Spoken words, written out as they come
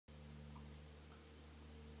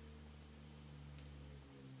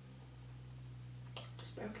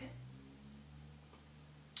broke it.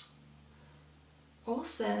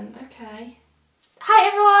 Awesome, okay. Hi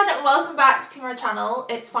everyone, welcome back to my channel.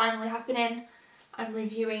 It's finally happening. I'm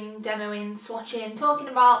reviewing, demoing, swatching, talking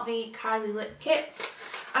about the Kylie Lip Kits.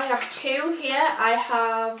 I have two here. I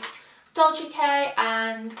have Dolce K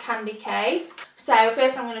and Candy K. So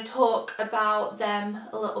first I'm going to talk about them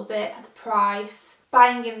a little bit, the price,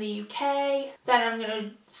 buying in the UK, then I'm going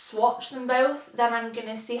to swatch them both, then I'm going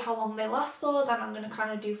to see how long they last for, then I'm going to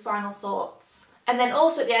kind of do final thoughts. And then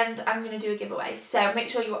also at the end I'm going to do a giveaway, so make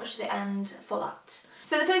sure you watch to the end for that.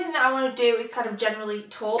 So the first thing that I want to do is kind of generally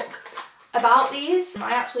talk about these.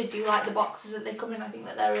 I actually do like the boxes that they come in. I think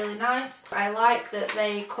that they're really nice. I like that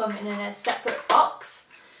they come in a separate box.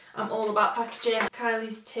 I'm all about packaging.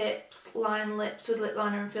 Kylie's Tips Line Lips with lip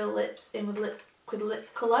liner and fill lips in with liquid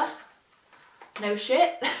lip colour. No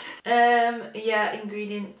shit. Yeah,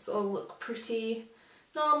 ingredients all look pretty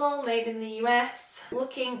normal, made in the US.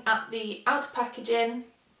 Looking at the outer packaging,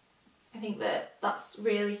 I think that that's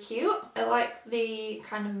really cute. I like the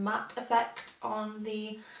kind of matte effect on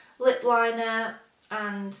the lip liner,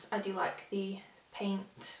 and I do like the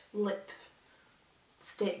paint lip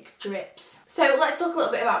stick drips. So let's talk a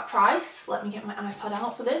little bit about price. Let me get my iPad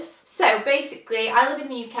out for this. So basically I live in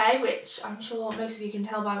the UK, which I'm sure most of you can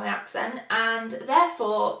tell by my accent, and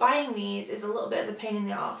therefore buying these is a little bit of a pain in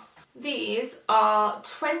the arse. These are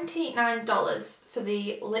 $29 for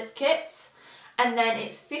the lip kits, and then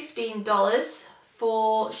it's $15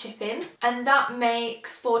 for shipping, and that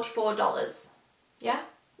makes $44. Yeah,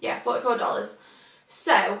 $44.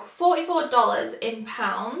 So $44 in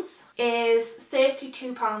pounds is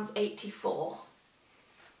 £32.84.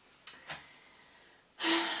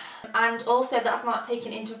 And also that's not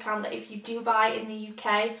taking into account that if you do buy in the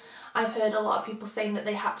UK, I've heard a lot of people saying that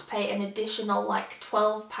they had to pay an additional like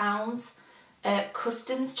 £12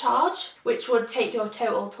 customs charge, which would take your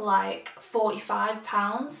total to like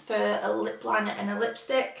 £45 for a lip liner and a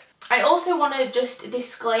lipstick. I also want to just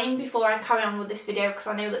disclaim before I carry on with this video, because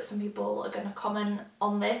I know that some people are going to comment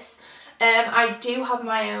on this. I do have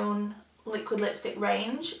my own liquid lipstick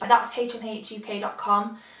range. That's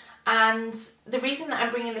hnhuk.com. And the reason that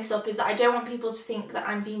I'm bringing this up is that I don't want people to think that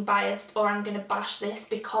I'm being biased or I'm going to bash this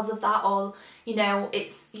because of that, or, you know,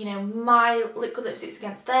 it's, you know, my liquid lipsticks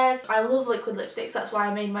against theirs. I love liquid lipsticks, that's why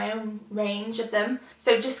I made my own range of them.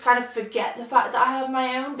 So just kind of forget the fact that I have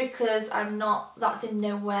my own, because I'm not, that's in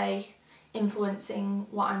no way influencing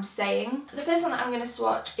what I'm saying. The first one that I'm going to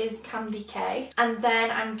swatch is Candy K, and then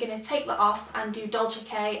I'm going to take that off and do Dolce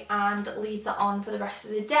K and leave that on for the rest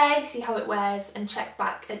of the day, see how it wears, and check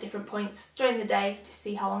back at different points during the day to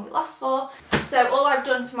see how long it lasts for. So all I've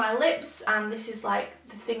done for my lips, and this is like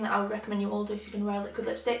the thing that I would recommend you all do if you're going to wear liquid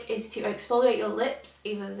lipstick, is to exfoliate your lips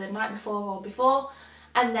either the night before or before,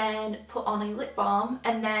 and then put on a lip balm,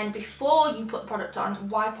 and then before you put the product on,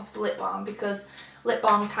 wipe off the lip balm, because lip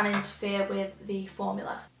balm can interfere with the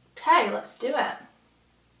formula. Okay, let's do it. I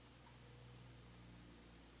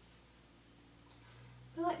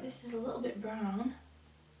feel like this is a little bit brown.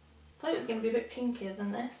 I thought it was going to be a bit pinkier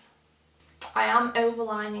than this. I am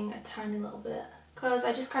overlining a tiny little bit, because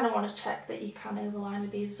I just kind of want to check that you can overline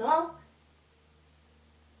with these as well.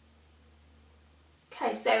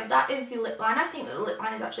 Okay, so that is the lip liner. I think that the lip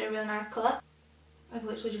liner is actually a really nice colour. I've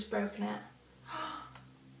literally just broken it.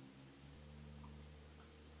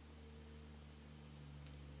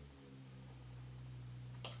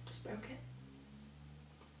 Broke it.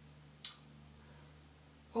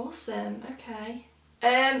 Awesome, okay.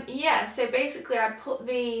 Yeah, so basically I put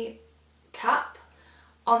the cap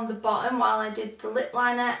on the bottom while I did the lip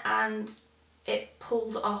liner, and it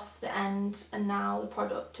pulled off the end, and now the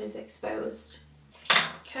product is exposed.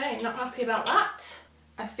 Okay, not happy about that.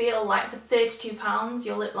 I feel like for £32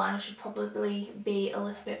 your lip liner should probably be a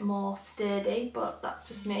little bit more sturdy, but that's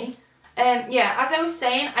just me. Yeah, as I was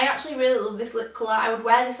saying, I actually really love this lip colour. I would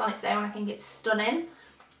wear this on its own. I think it's stunning.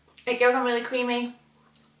 It goes on really creamy.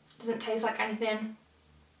 Doesn't taste like anything.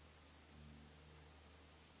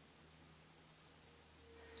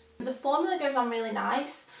 The formula goes on really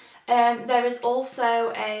nice. There is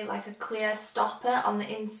also a clear stopper on the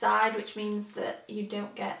inside, which means that you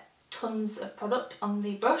don't get tons of product on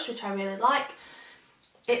the brush, which I really like.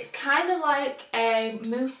 It's kind of like a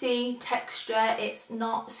moussey texture. It's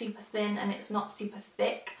not super thin and it's not super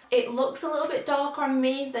thick. It looks a little bit darker on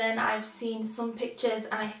me than I've seen some pictures,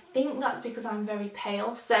 and I think that's because I'm very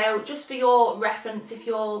pale. So just for your reference, if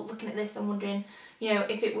you're looking at this and wondering, you know,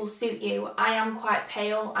 if it will suit you, I am quite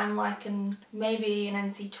pale. I'm like maybe an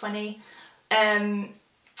NC20.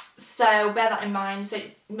 So bear that in mind. So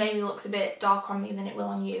it maybe looks a bit darker on me than it will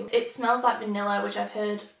on you. It smells like vanilla, which I've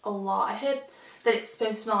heard a lot. I heard that it's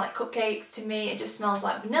supposed to smell like cupcakes. To me it just smells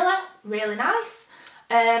like vanilla, really nice.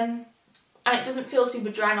 And it doesn't feel super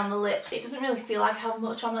dry on the lips. It doesn't really feel like I have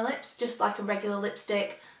much on my lips, just like a regular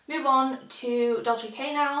lipstick. Move on to Dolce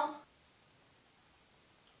now.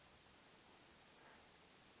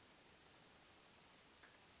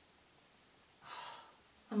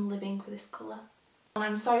 I'm living for this colour. And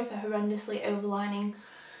I'm sorry for horrendously overlining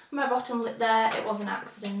my bottom lip there. It was an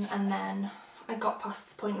accident, and then I got past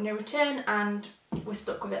the point of no return and we're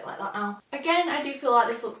stuck with it like that now. Again, I do feel like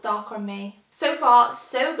this looks darker on me. So far,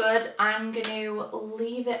 so good. I'm going to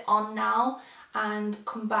leave it on now and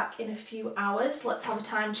come back in a few hours. Let's have a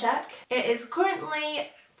time check. It is currently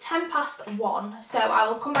 1:10, so I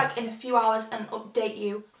will come back in a few hours and update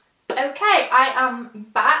you. Okay, I am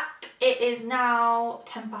back. It is now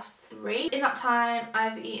 3:10. In that time,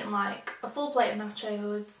 I've eaten like a full plate of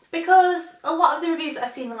nachos, because a lot of the reviews that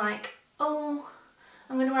I've seen are like, oh,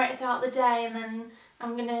 I'm going to wear it throughout the day and then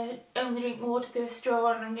I'm going to only drink water through a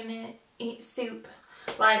straw and I'm going to eat soup.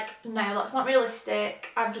 Like, no, that's not realistic.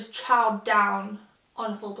 I've just chowed down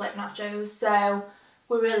on a full plate of nachos, so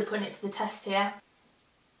we're really putting it to the test here.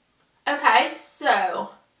 Okay, so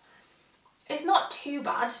it's not too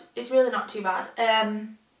bad. It's really not too bad.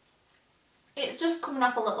 It's just coming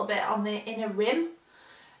off a little bit on the inner rim.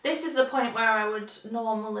 This is the point where I would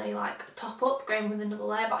normally like top up, going with another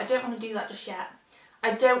layer, but I don't want to do that just yet.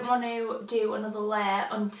 I don't want to do another layer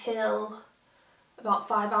until about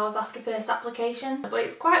 5 hours after first application. But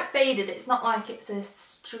it's quite faded. It's not like it's a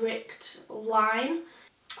strict line.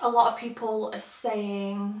 A lot of people are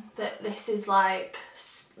saying that this is like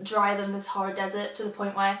drier than the Sahara Desert, to the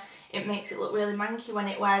point where it makes it look really manky when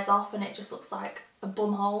it wears off and it just looks like a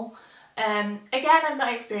bum hole. Again, I've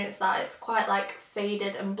not experienced that. It's quite like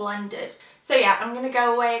faded and blended. So yeah, I'm going to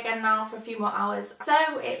go away again now for a few more hours.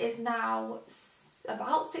 So it is now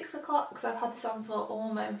about 6 o'clock, so I've had this on for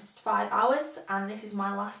almost 5 hours and this is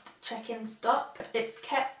my last check-in stop. It's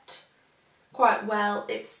kept quite well.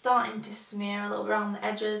 It's starting to smear a little around the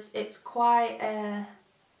edges. It's quite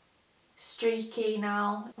streaky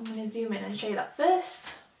now. I'm going to zoom in and show you that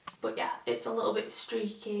first. But yeah, it's a little bit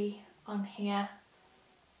streaky on here.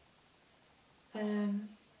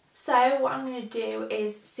 So what I'm going to do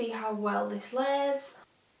is see how well this layers.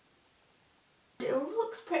 It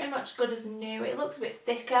looks pretty much good as new. It looks a bit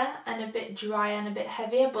thicker and a bit drier and a bit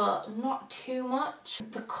heavier, but not too much.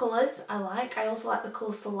 The colours I like. I also like the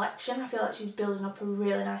colour selection. I feel like she's building up a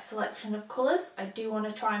really nice selection of colours. I do want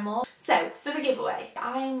to try more. So for the giveaway,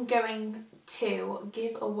 I'm going to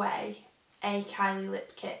give away a Kylie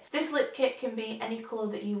Lip Kit. This lip kit can be any colour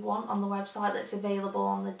that you want on the website that's available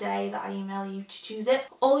on the day that I email you to choose it.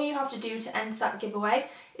 All you have to do to enter that giveaway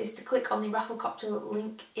is to click on the Rafflecopter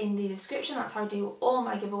link in the description. That's how I do all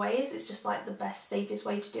my giveaways. It's just like the best, safest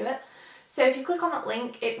way to do it. So if you click on that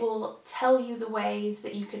link, it will tell you the ways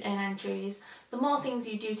that you can earn entries. The more things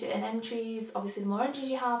you do to earn entries, obviously the more entries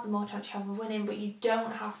you have, the more chance you have of winning, but you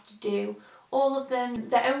don't have to do all of them.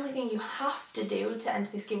 The only thing you have to do to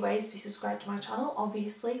enter this giveaway is be subscribed to my channel,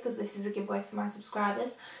 obviously, because this is a giveaway for my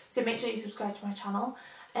subscribers. So make sure you subscribe to my channel.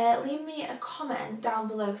 Leave me a comment down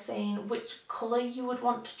below saying which colour you would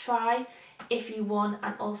want to try if you won,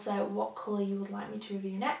 and also what colour you would like me to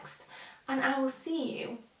review next. And I will see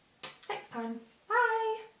you next time.